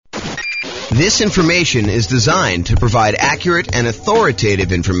This information is designed to provide accurate and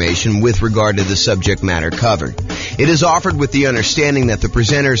authoritative information with regard to the subject matter covered. It is offered with the understanding that the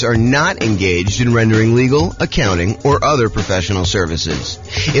presenters are not engaged in rendering legal, accounting, or other professional services.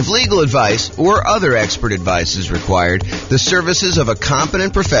 If legal advice or other expert advice is required, the services of a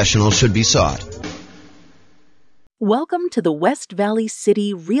competent professional should be sought. Welcome to the West Valley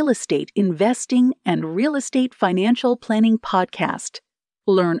City Real Estate Investing and Real Estate Financial Planning Podcast.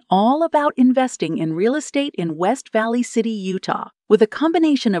 Learn all about investing in real estate in West Valley City, Utah, with a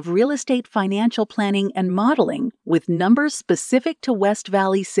combination of real estate financial planning and modeling with numbers specific to West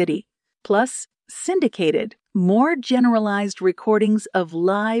Valley City, plus syndicated, more generalized recordings of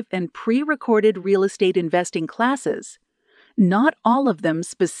live and pre-recorded real estate investing classes, not all of them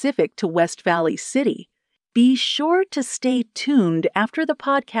specific to West Valley City. Be sure to stay tuned after the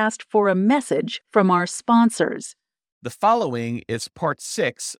podcast for a message from our sponsors. The following is part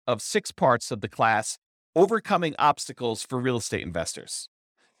 6 of 6 parts of the class, Overcoming Obstacles for Real Estate Investors.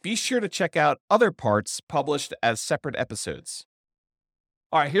 Be sure to check out other parts published as separate episodes.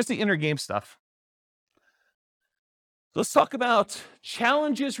 All right, here's the inner game stuff. Let's talk about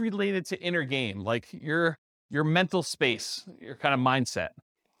challenges related to inner game, like your mental space, your kind of mindset.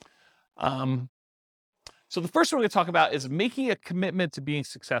 So the first one we're going to talk about is making a commitment to being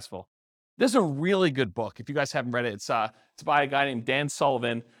successful. This is a really good book. If you guys haven't read it, it's by a guy named Dan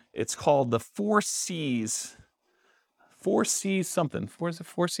Sullivan. It's called The 4 C's. 4 C's something. Is it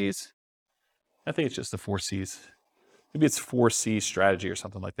 4 C's? I think it's just the 4 C's. Maybe it's 4C strategy or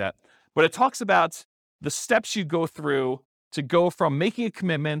something like that. But it talks about the steps you go through to go from making a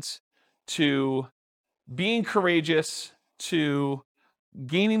commitment to being courageous to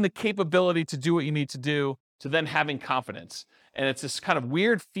gaining the capability to do what you need to do to then having confidence. And it's this kind of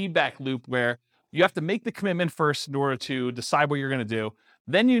weird feedback loop where you have to make the commitment first in order to decide what you're going to do.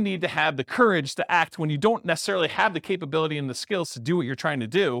 Then you need to have the courage to act when you don't necessarily have the capability and the skills to do what you're trying to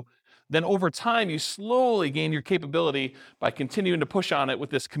do. Then over time, you slowly gain your capability by continuing to push on it with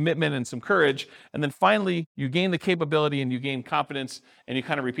this commitment and some courage. And then finally, you gain the capability and you gain confidence and you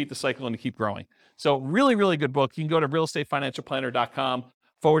kind of repeat the cycle and you keep growing. So really, really good book. You can go to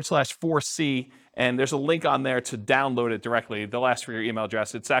realestateFinancialPlanner.com/4C. And there's a link on there to download it directly. They'll ask for your email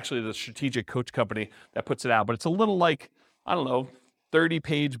address. It's actually the Strategic Coach Company that puts it out. But it's a little like,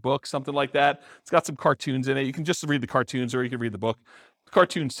 30-page book, something like that. It's got some cartoons in it. You can just read the cartoons or you can read the book. The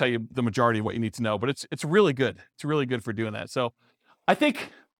cartoons tell you the majority of what you need to know. But it's really good. It's really good for doing that. So I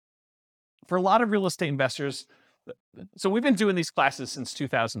think for a lot of real estate investors, so we've been doing these classes since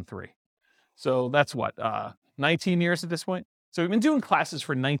 2003. So that's 19 years at this point? So we've been doing classes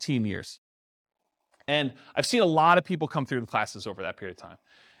for 19 years. And I've seen a lot of people come through the classes over that period of time.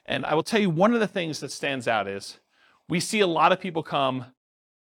 And I will tell you, one of the things that stands out is we see a lot of people come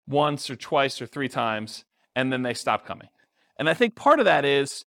once or twice or 3 times, and then they stop coming. And I think part of that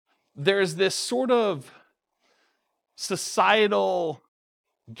is there's this sort of societal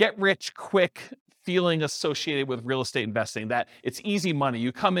get-rich-quick feeling associated with real estate investing, that it's easy money.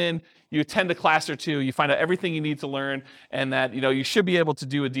 You come in, you attend a class or 2, you find out everything you need to learn, and that you should be able to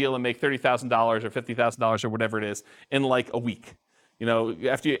do a deal and make $30,000 or $50,000 or whatever it is in like a week.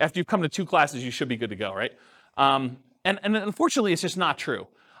 After you've come to 2 classes, you should be good to go, right? And unfortunately, it's just not true.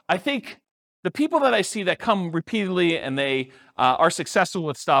 I think the people that I see that come repeatedly and they are successful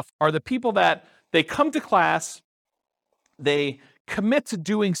with stuff are the people that they come to class, they commit to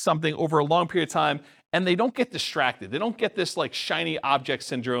doing something over a long period of time, and they don't get distracted. They don't get this like shiny object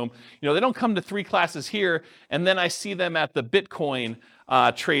syndrome. They don't come to 3 classes here, and then I see them at the Bitcoin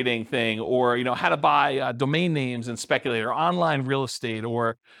trading thing, or how to buy domain names and speculate, or online real estate,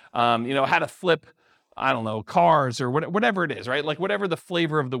 or how to flip, cars, or whatever it is, right? Like whatever the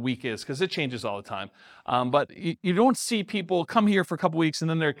flavor of the week is, because it changes all the time. But you don't see people come here for a couple weeks and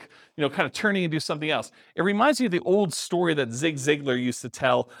then they're, kind of turning and do something else. It reminds me of the old story that Zig Ziglar used to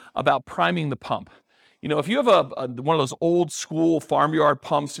tell about priming the pump. If you have one of those old school farmyard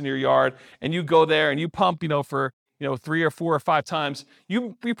pumps in your yard and you go there and you pump, for 3 or 4 or 5 times,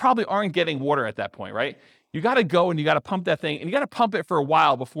 you probably aren't getting water at that point, right? You got to go and you got to pump that thing, and you got to pump it for a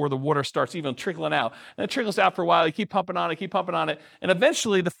while before the water starts even trickling out. And it trickles out for a while. You keep pumping on it, and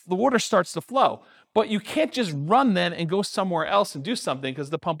eventually the water starts to flow. But you can't just run then and go somewhere else and do something because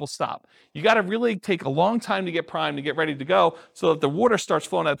the pump will stop. You got to really take a long time to get primed, to get ready to go, so that the water starts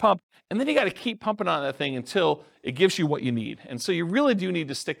flowing out of the pump. And then you got to keep pumping on that thing until it gives you what you need. And so you really do need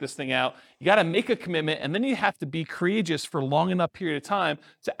to stick this thing out. You got to make a commitment, and then you have to be courageous for a long enough period of time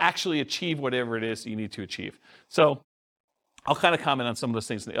to actually achieve whatever it is that you need to achieve. So I'll kind of comment on some of those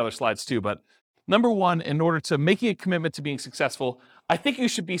things in the other slides too, but number one, in order to making a commitment to being successful, I think you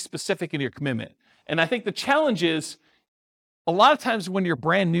should be specific in your commitment. And I think the challenge is, a lot of times when you're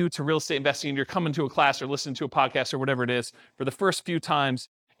brand new to real estate investing and you're coming to a class or listening to a podcast or whatever it is for the first few times,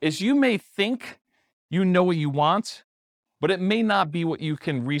 is you may think you know what you want, but it may not be what you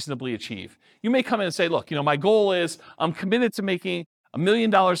can reasonably achieve. You may come in and say, look, my goal is I'm committed to making $1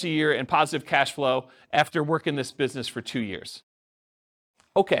 million a year in positive cash flow after working this business for 2 years.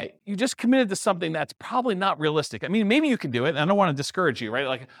 Okay, you just committed to something that's probably not realistic. I mean, maybe you can do it, and I don't want to discourage you, right?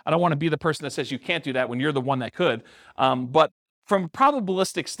 Like, I don't want to be the person that says you can't do that when you're the one that could. But from a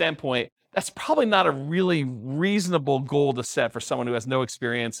probabilistic standpoint, that's probably not a really reasonable goal to set for someone who has no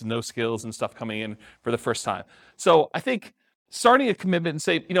experience and no skills and stuff coming in for the first time. So I think starting a commitment and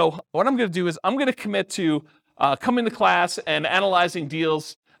say, what I'm going to do is I'm going to commit to coming to class and analyzing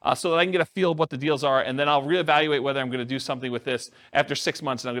deals so that I can get a feel of what the deals are, and then I'll reevaluate whether I'm going to do something with this after 6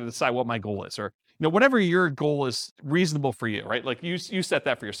 months, and I'm going to decide what my goal is, or whatever your goal is reasonable for you, right? Like you set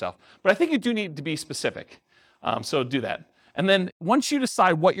that for yourself. But I think you do need to be specific, so do that. And then once you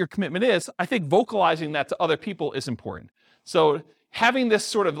decide what your commitment is, I think vocalizing that to other people is important. So having this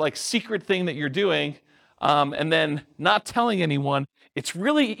sort of like secret thing that you're doing, and then not telling anyone, it's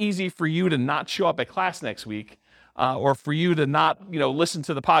really easy for you to not show up at class next week. Or for you to not, listen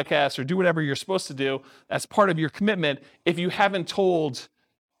to the podcast or do whatever you're supposed to do as part of your commitment if you haven't told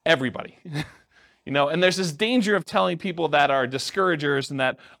everybody. And there's this danger of telling people that are discouragers and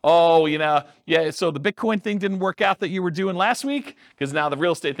that, so the Bitcoin thing didn't work out that you were doing last week, because now the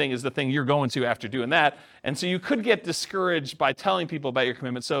real estate thing is the thing you're going to after doing that. And so you could get discouraged by telling people about your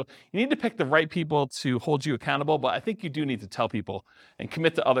commitment. So you need to pick the right people to hold you accountable, but I think you do need to tell people and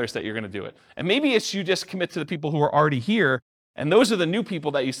commit to others that you're going to do it. And maybe it's you just commit to the people who are already here, and those are the new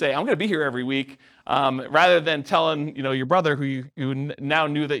people that you say, I'm going to be here every week, rather than telling, your brother who you now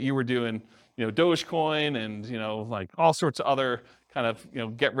knew that you were doing Dogecoin and, like all sorts of other kind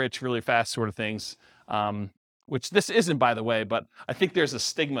of, get rich really fast sort of things, which this isn't, by the way, but I think there's a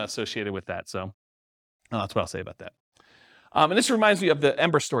stigma associated with that. So that's what I'll say about that. And this reminds me of the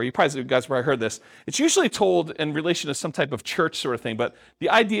Ember story. You probably guys probably heard this. It's usually told in relation to some type of church sort of thing, but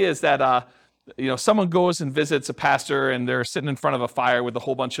the idea is that, someone goes and visits a pastor and they're sitting in front of a fire with a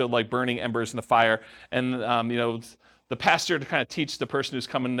whole bunch of like burning embers in the fire. And, the pastor, to kind of teach the person who's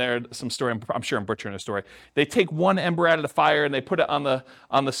coming there some story, I'm sure I'm butchering a story. They take one ember out of the fire and they put it on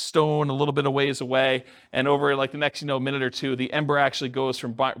the stone a little bit of ways away. And over like the next minute or two, the ember actually goes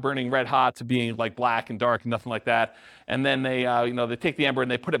from burning red hot to being like black and dark and nothing like that. And then they they take the ember and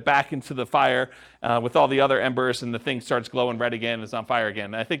they put it back into the fire with all the other embers, and the thing starts glowing red again and it's on fire again.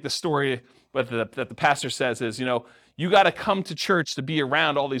 And I think the story that the pastor says is, you got to come to church to be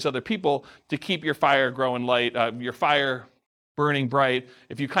around all these other people to keep your fire growing light, your fire burning bright.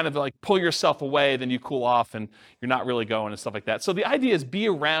 If you kind of like pull yourself away, then you cool off and you're not really going and stuff like that. So the idea is be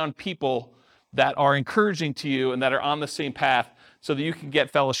around people that are encouraging to you and that are on the same path, so that you can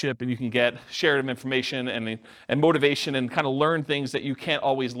get fellowship and you can get shared information and motivation and kind of learn things that you can't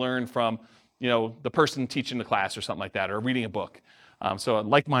always learn from, the person teaching the class or something like that, or reading a book. So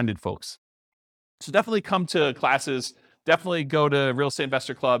like-minded folks. So definitely come to classes, definitely go to real estate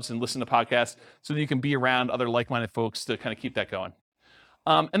investor clubs and listen to podcasts so that you can be around other like-minded folks to kind of keep that going.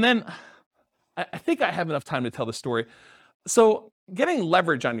 And then I think I have enough time to tell the story. So getting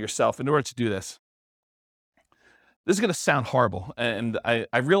leverage on yourself in order to do this is going to sound horrible. And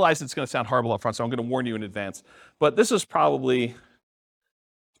I realize it's going to sound horrible up front, so I'm going to warn you in advance. But this was probably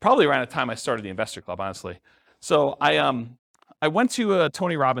around the time I started the investor club, honestly. So I went to a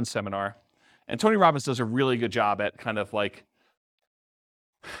Tony Robbins seminar. And Tony Robbins does a really good job at kind of like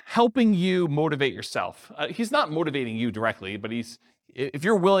helping you motivate yourself. He's not motivating you directly, but if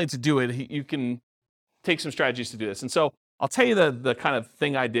you're willing to do it, you can take some strategies to do this. And so I'll tell you the kind of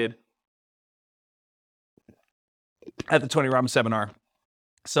thing I did at the Tony Robbins seminar.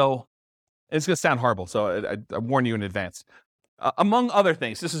 So it's going to sound horrible, so I warn you in advance. Among other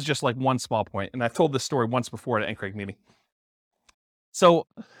things, this is just like one small point, and I've told this story once before at an NCRAG meeting. So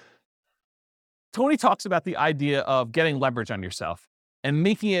Tony talks about the idea of getting leverage on yourself and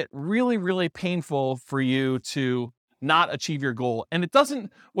making it really, really painful for you to not achieve your goal. And it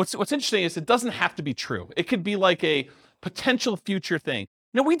doesn't, what's interesting is it doesn't have to be true. It could be like a potential future thing.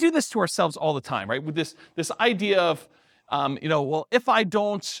 We do this to ourselves all the time, right? With this idea of, well, if I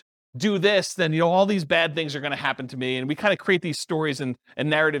don't do this, then, all these bad things are going to happen to me. And we kind of create these stories and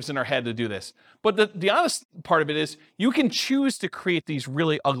narratives in our head to do this. But the honest part of it is you can choose to create these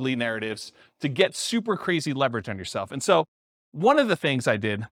really ugly narratives to get super crazy leverage on yourself. And so one of the things I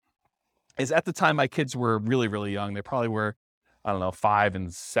did is, at the time my kids were really, really young. They probably were, I don't know, 5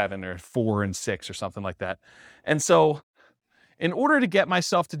 and 7 or 4 and 6 or something like that. And so in order to get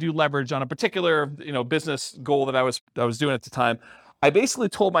myself to do leverage on a particular, business goal that I was doing at the time, I basically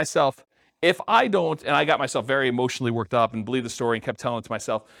told myself, if I don't, and I got myself very emotionally worked up and believed the story and kept telling it to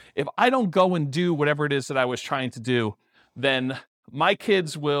myself, if I don't go and do whatever it is that I was trying to do, then my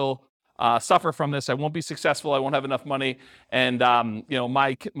kids will suffer from this. I won't be successful. I won't have enough money. And,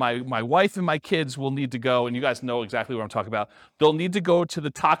 my wife and my kids will need to go, and you guys know exactly what I'm talking about. They'll need to go to the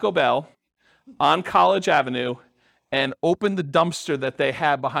Taco Bell on College Avenue and open the dumpster that they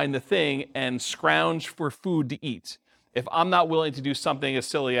have behind the thing and scrounge for food to eat. If I'm not willing to do something as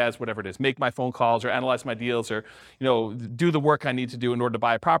silly as whatever it is, make my phone calls or analyze my deals or, do the work I need to do in order to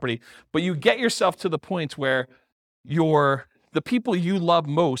buy a property, but you get yourself to the point where the people you love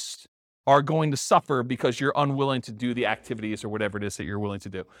most are going to suffer because you're unwilling to do the activities or whatever it is that you're willing to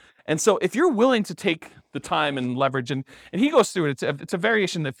do. And so if you're willing to take the time and leverage, and he goes through it, it's a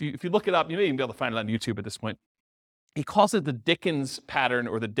variation. If you look it up, you may even be able to find it on YouTube at this point. He calls it the Dickens pattern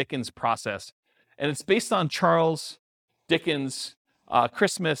or the Dickens process. And it's based on Charles Dickens'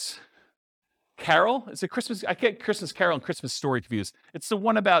 Christmas Carol. Is it Christmas? I get Christmas Carol and Christmas Story confused. It's the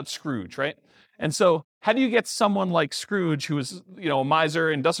one about Scrooge, right? And so how do you get someone like Scrooge, who is, a miser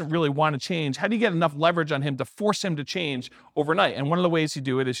and doesn't really want to change, how do you get enough leverage on him to force him to change overnight? And one of the ways you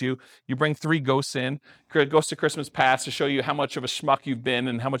do it is you bring 3 ghosts in, Ghost of Christmas Past, to show you how much of a schmuck you've been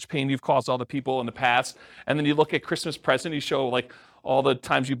and how much pain you've caused all the people in the past. And then you look at Christmas Present, you show all the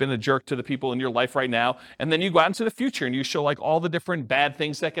times you've been a jerk to the people in your life right now. And then you go out into the future and you show all the different bad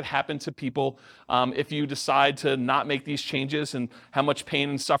things that could happen to people if you decide to not make these changes, and how much pain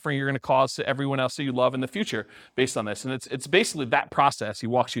and suffering you're going to cause to everyone else that you love in the future based on this. And it's basically that process he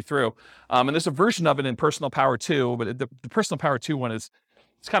walks you through. And there's a version of it in Personal Power 2, but the Personal Power 2 one it's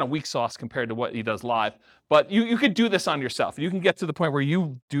kind of weak sauce compared to what he does live. But you could do this on yourself. You can get to the point where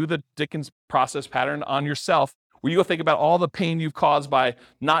you do the Dickens process pattern on yourself, where you go think about all the pain you've caused by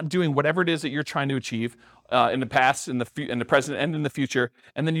not doing whatever it is that you're trying to achieve in the past, in the present, and in the future,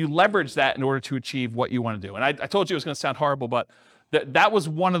 and then you leverage that in order to achieve what you want to do. And I told you it was going to sound horrible, but that was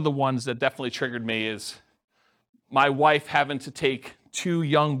one of the ones that definitely triggered me, is my wife having to take 2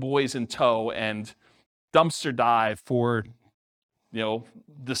 young boys in tow and dumpster dive for,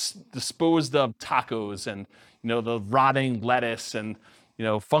 disposed of tacos and, the rotting lettuce and,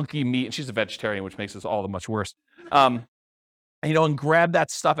 funky meat. And she's a vegetarian, which makes this all the much worse. And grab that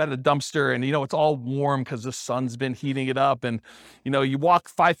stuff out of the dumpster, and, it's all warm because the sun's been heating it up. And, you walk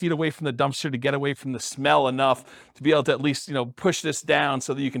 5 feet away from the dumpster to get away from the smell enough to be able to at least, push this down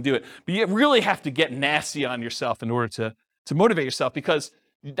so that you can do it. But you really have to get nasty on yourself in order to motivate yourself, because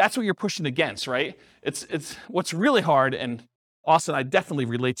that's what you're pushing against, right? It's what's really hard. And Austin, I definitely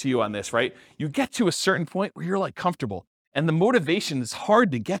relate to you on this, right? You get to a certain point where you're comfortable, and the motivation is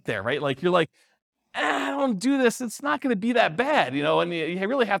hard to get there, right? You're I don't do this, it's not going to be that bad, and you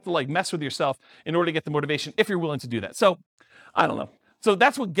really have to mess with yourself in order to get the motivation if you're willing to do that. So I don't know. So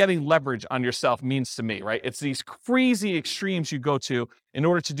that's what getting leverage on yourself means to me, right? It's these crazy extremes you go to in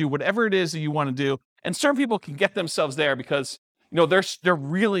order to do whatever it is that you want to do. And certain people can get themselves there because, they're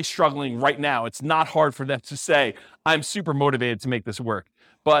really struggling right now. It's not hard for them to say, I'm super motivated to make this work.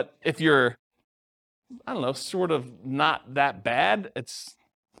 But if you're, sort of not that bad,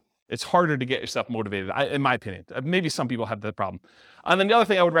 it's harder to get yourself motivated, in my opinion. Maybe some people have that problem. And then the other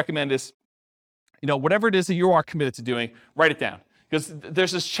thing I would recommend is, whatever it is that you are committed to doing, write it down. Because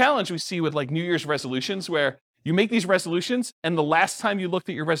there's this challenge we see with New Year's resolutions, where you make these resolutions, and the last time you looked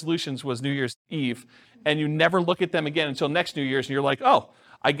at your resolutions was New Year's Eve, and you never look at them again until next New Year's, and you're oh,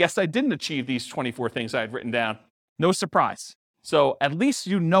 I guess I didn't achieve these 24 things I had written down. No surprise. So at least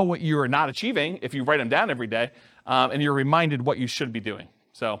you know what you are not achieving if you write them down every day, and you're reminded what you should be doing.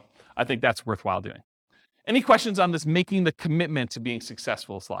 So I think that's worthwhile doing. Any questions on this making the commitment to being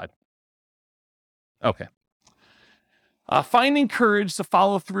successful slide? Okay. Finding courage to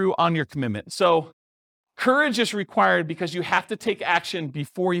follow through on your commitment. So courage is required because you have to take action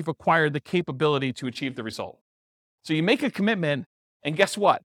before you've acquired the capability to achieve the result. So you make a commitment, and guess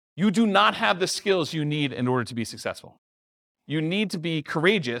what? You do not have the skills you need in order to be successful. You need to be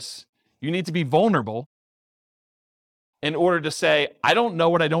courageous. You need to be vulnerable in order to say, I don't know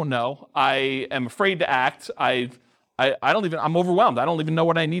what I don't know. I am afraid to act. I'm overwhelmed. I don't even know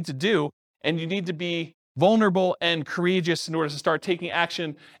what I need to do. And you need to be vulnerable and courageous in order to start taking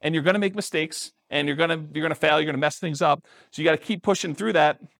action. And you're going to make mistakes, and you're going to fail. You're going to mess things up. So you got to keep pushing through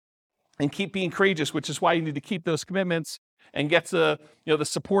that and keep being courageous, which is why you need to keep those commitments and get the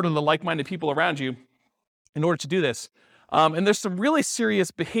support of the like-minded people around you in order to do this. And there's some really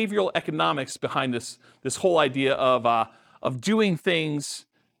serious behavioral economics behind this whole idea of of doing things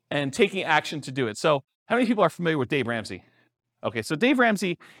and taking action to do it. So how many people are familiar with Dave Ramsey? Okay, so Dave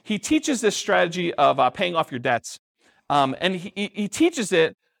Ramsey, he teaches this strategy of paying off your debts. And he teaches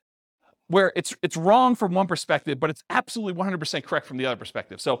it where it's wrong from one perspective, but it's absolutely 100% correct from the other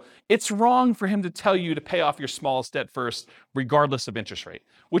perspective. So it's wrong for him to tell you to pay off your smallest debt first, regardless of interest rate,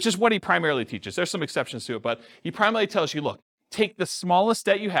 which is what he primarily teaches. There's some exceptions to it, but he primarily tells you, look, take the smallest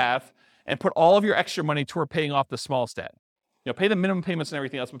debt you have and put all of your extra money toward paying off the smallest debt. Pay the minimum payments and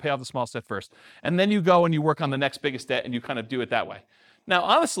everything else, but pay off the smallest debt first. And then you go and you work on the next biggest debt and you kind of do it that way. Now,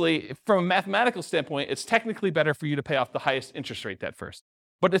 honestly, from a mathematical standpoint, it's technically better for you to pay off the highest interest rate debt first.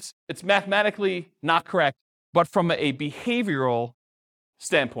 But it's mathematically not correct. But from a behavioral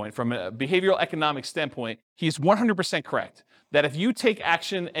standpoint, from a behavioral economic standpoint, he's 100% correct. That if you take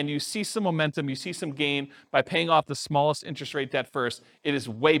action and you see some momentum, you see some gain by paying off the smallest interest rate debt first, it is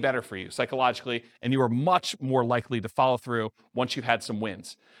way better for you psychologically, and you are much more likely to follow through once you've had some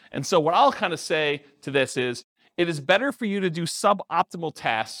wins. And so what I'll kind of say to this is, it is better for you to do suboptimal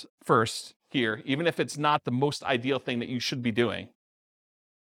tasks first here, even if it's not the most ideal thing that you should be doing,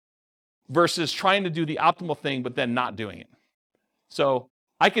 versus trying to do the optimal thing but then not doing it. So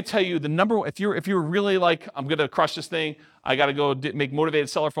I could tell you the number, if you're really like, I'm going to crush this thing, I got to go make motivated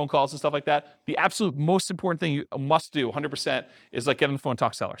seller phone calls and stuff like that, the absolute most important thing you must do 100% is like get on the phone and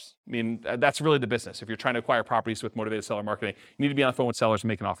talk to sellers. I mean, that's really the business. If you're trying to acquire properties with motivated seller marketing, you need to be on the phone with sellers and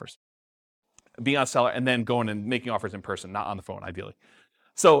making offers. Being on seller and then going and making offers in person, not on the phone, ideally.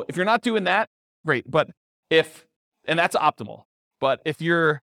 So if you're not doing that, great. And that's optimal. But if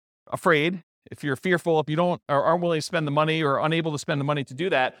you're afraid, if you're fearful, if you don't or aren't willing to spend the money or unable to spend the money to do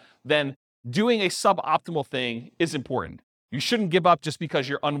that, then doing a suboptimal thing is important. You shouldn't give up just because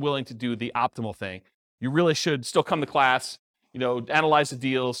you're unwilling to do the optimal thing. You really should still come to class, analyze the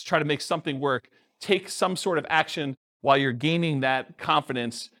deals, try to make something work, take some sort of action while you're gaining that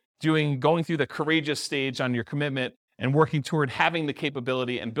confidence, going through the courageous stage on your commitment and working toward having the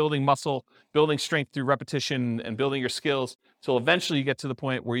capability and building muscle, building strength through repetition and building your skills till eventually you get to the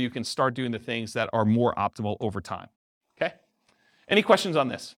point where you can start doing the things that are more optimal over time. Okay? Any questions on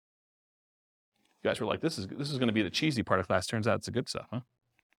this? You guys were like, this is going to be the cheesy part of class. Turns out it's the good stuff, huh?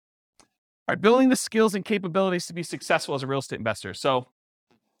 All right, building the skills and capabilities to be successful as a real estate investor. So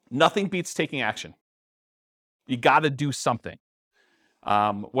nothing beats taking action. You got to do something.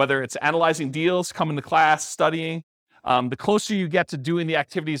 Whether it's analyzing deals, coming to class, studying, the closer you get to doing the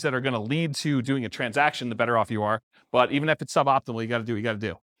activities that are going to lead to doing a transaction, the better off you are. But even if it's suboptimal, you got to do what you got to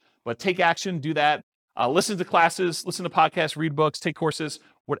do. But take action, do that. Listen to classes, listen to podcasts, read books, take courses,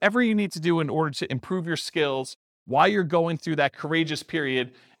 whatever you need to do in order to improve your skills while you're going through that courageous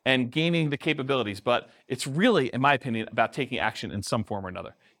period and gaining the capabilities. But it's really, in my opinion, about taking action in some form or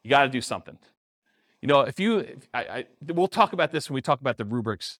another. You got to do something. We'll talk about this when we talk about the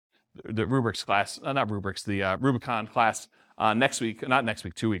rubrics class, the Rubicon class next week, not next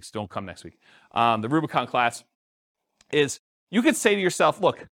week, 2 weeks, don't come next week. The Rubicon class is, you could say to yourself,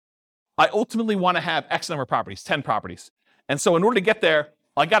 look, I ultimately want to have X number of properties, 10 properties. And so in order to get there,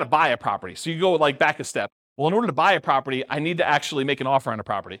 I got to buy a property. So you go back a step. Well, in order to buy a property, I need to actually make an offer on a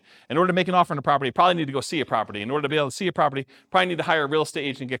property. In order to make an offer on a property, I probably need to go see a property. In order to be able to see a property, probably need to hire a real estate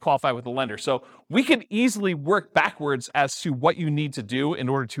agent and get qualified with a lender. So we can easily work backwards as to what you need to do in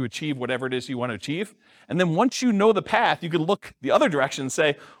order to achieve whatever it is you want to achieve. And then once you know the path, you can look the other direction and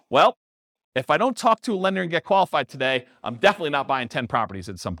say, well, if I don't talk to a lender and get qualified today, I'm definitely not buying 10 properties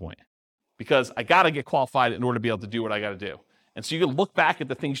at some point because I got to get qualified in order to be able to do what I got to do. And so you can look back at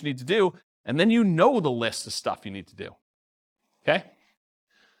the things you need to do, and then you know the list of stuff you need to do, okay?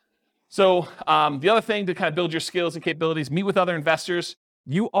 So the other thing to kind of build your skills and capabilities, meet with other investors.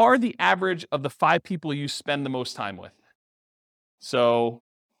 You are the average of the 5 people you spend the most time with. So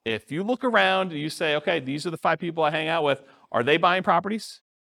if you look around and you say, okay, these are the 5 people I hang out with, are they buying properties?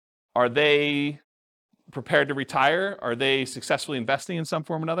 Are they prepared to retire? Are they successfully investing in some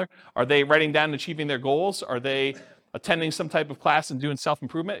form or another? Are they writing down and achieving their goals? Are they attending some type of class and doing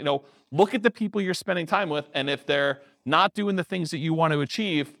self-improvement? Look at the people you're spending time with, and if they're not doing the things that you want to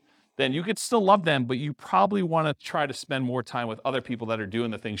achieve, then you could still love them, but you probably want to try to spend more time with other people that are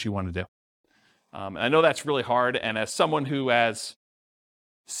doing the things you want to do. And I know that's really hard, and as someone who has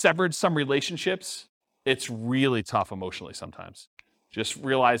severed some relationships, it's really tough emotionally sometimes. Just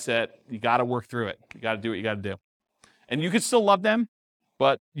realize that you got to work through it. You got to do what you got to do. And you can still love them,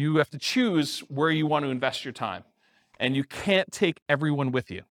 but you have to choose where you want to invest your time. And you can't take everyone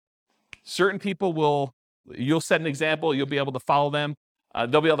with you. Certain people you'll set an example, you'll be able to follow them.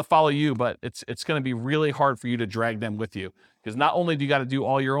 They'll be able to follow you, but it's going to be really hard for you to drag them with you, because not only do you got to do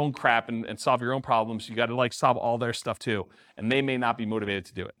all your own crap and solve your own problems, you got to like solve all their stuff too, and they may not be motivated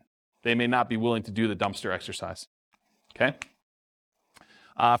to do it. They may not be willing to do the dumpster exercise. Okay.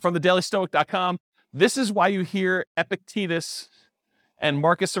 From thedailystoic.com, this is why you hear Epictetus and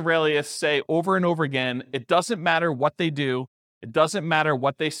Marcus Aurelius say over and over again, it doesn't matter what they do, it doesn't matter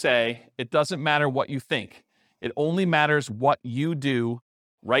what they say, it doesn't matter what you think. It only matters what you do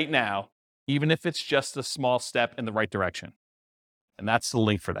right now, even if it's just a small step in the right direction. And that's the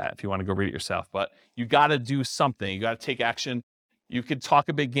link for that if you want to go read it yourself. But you got to do something. You got to take action. You could talk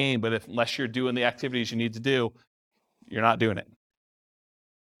a big game, but unless you're doing the activities you need to do, you're not doing it.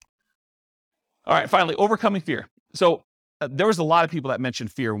 All right, finally, overcoming fear. So there was a lot of people that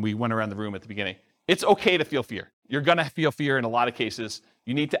mentioned fear when we went around the room at the beginning. It's okay to feel fear. You're going to feel fear in a lot of cases.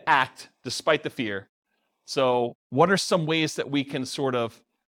 You need to act despite the fear. So what are some ways that we can sort of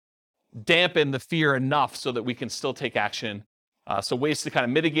dampen the fear enough so that we can still take action? So ways to kind of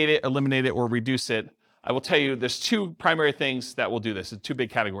mitigate it, eliminate it, or reduce it. I will tell you there's two primary things that will do this. It's two big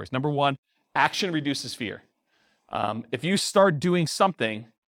categories. Number one, action reduces fear. If you start doing something,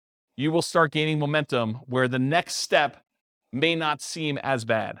 you will start gaining momentum where the next step may not seem as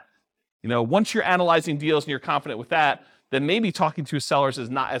bad. Once you're analyzing deals and you're confident with that, then maybe talking to sellers is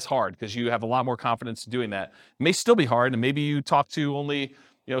not as hard because you have a lot more confidence in doing that. It may still be hard, and maybe you talk to only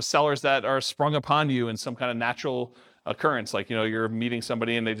sellers that are sprung upon you in some kind of natural occurrence, like you're meeting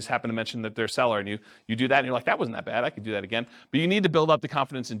somebody and they just happen to mention that they're a seller, and you do that and you're like, that wasn't that bad, I could do that again. But you need to build up the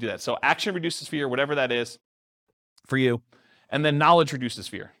confidence and do that. So action reduces fear, whatever that is for you, and then knowledge reduces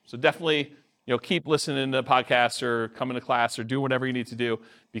fear. So definitely keep listening to podcasts or coming to class or do whatever you need to do,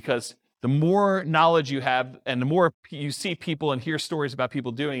 because the more knowledge you have and the more you see people and hear stories about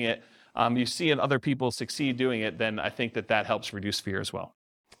people doing it, you see and other people succeed doing it, then I think that helps reduce fear as well.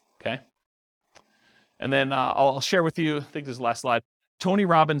 Okay? And then I'll share with you, I think this is the last slide, Tony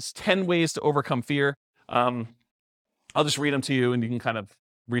Robbins' 10 ways to overcome fear. I'll just read them to you and you can kind of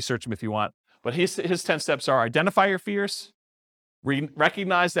research them if you want. But his 10 steps are: identify your fears,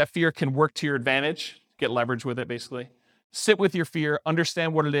 recognize that fear can work to your advantage, get leverage with it basically. Sit with your fear,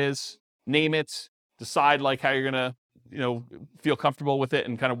 understand what it is, name it, decide like how you're gonna, feel comfortable with it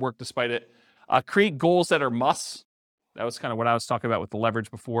and kind of work despite it. Create goals that are musts. That was kind of what I was talking about with the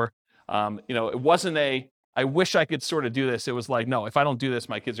leverage before. It wasn't I wish I could sort of do this. It was like, no, if I don't do this,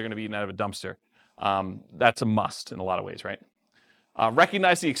 my kids are gonna be eaten out of a dumpster. That's a must in a lot of ways, right?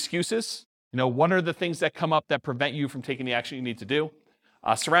 Recognize the excuses. What are the things that come up that prevent you from taking the action you need to do?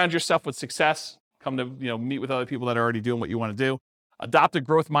 Surround yourself with success. Come to, meet with other people that are already doing what you want to do. Adopt a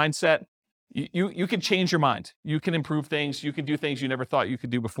growth mindset. You can change your mind. You can improve things. You can do things you never thought you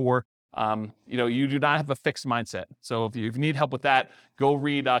could do before. You do not have a fixed mindset. So if you need help with that, go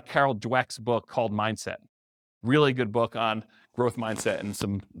read Carol Dweck's book called Mindset. Really good book on growth mindset and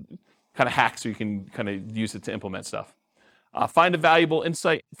some kind of hacks so you can kind of use it to implement stuff. Find valuable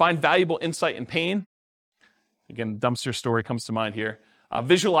insight in pain. Again, dumpster story comes to mind here.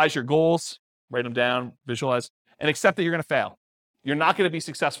 Visualize your goals. Write them down, visualize, and accept that you're going to fail. You're not going to be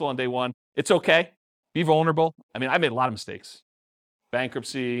successful on day one. It's okay. Be vulnerable. I made a lot of mistakes.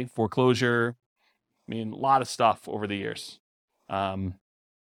 Bankruptcy, foreclosure, a lot of stuff over the years. Had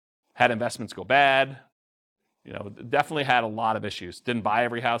investments go bad. Definitely had a lot of issues. Didn't buy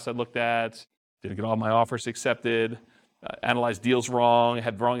every house I looked at. Didn't get all my offers accepted. Analyzed deals wrong.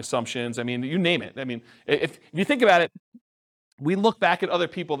 Had wrong assumptions. You name it. If you think about it, we look back at other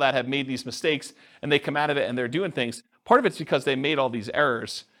people that have made these mistakes and they come out of it and they're doing things. Part of it's because they made all these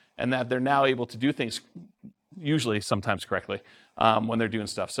errors and that they're now able to do things, usually sometimes correctly, when they're doing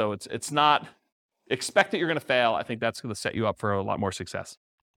stuff. So it's not, expect that you're going to fail. I think that's going to set you up for a lot more success.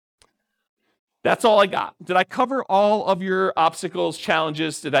 That's all I got. Did I cover all of your obstacles,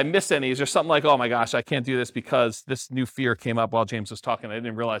 challenges? Did I miss any? Is there something like, oh my gosh, I can't do this because this new fear came up while James was talking. I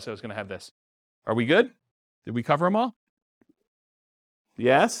didn't realize I was going to have this. Are we good? Did we cover them all?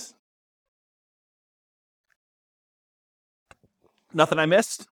 Yes? Nothing I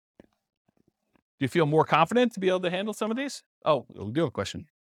missed? Do you feel more confident to be able to handle some of these? Oh, we do have a question.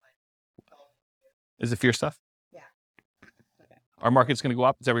 Is it fear stuff? Yeah. Okay. Our market's going to go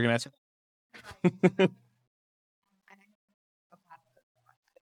up? Is that what you're going to answer?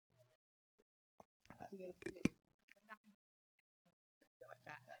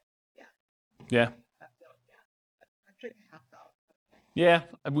 Yeah. Yeah,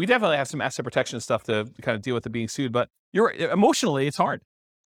 we definitely have some asset protection stuff to kind of deal with it being sued, but emotionally, it's hard.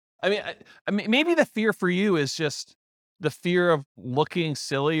 I mean, maybe the fear for you is just the fear of looking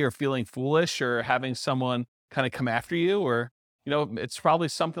silly or feeling foolish or having someone kind of come after you, or it's probably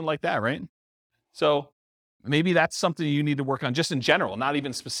something like that, right? So maybe that's something you need to work on just in general, not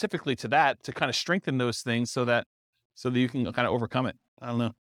even specifically to that, to kind of strengthen those things so that you can kind of overcome it. I don't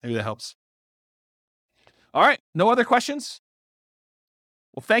know. Maybe that helps. All right. No other questions?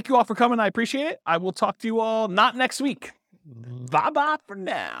 Well, thank you all for coming. I appreciate it. I will talk to you all not next week. Bye-bye for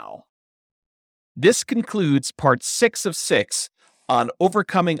now. This concludes part 6 of 6 on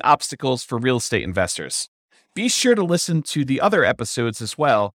overcoming obstacles for real estate investors. Be sure to listen to the other episodes as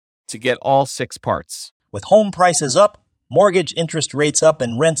well to get all 6 parts. With home prices up, mortgage interest rates up,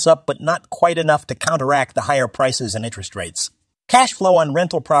 and rents up, but not quite enough to counteract the higher prices and interest rates, cash flow on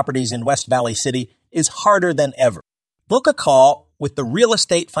rental properties in West Valley City is harder than ever. Book a call with the Real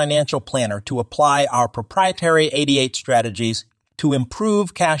Estate Financial Planner to apply our proprietary 88 strategies to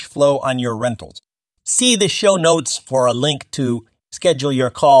improve cash flow on your rentals. See the show notes for a link to schedule your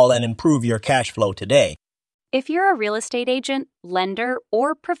call and improve your cash flow today. If you're a real estate agent, lender,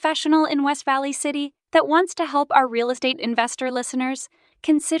 or professional in West Valley City that wants to help our real estate investor listeners,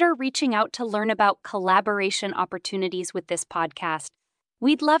 consider reaching out to learn about collaboration opportunities with this podcast.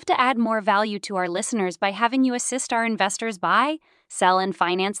 We'd love to add more value to our listeners by having you assist our investors buy, sell, and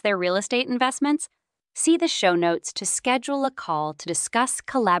finance their real estate investments. See the show notes to schedule a call to discuss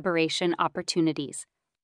collaboration opportunities.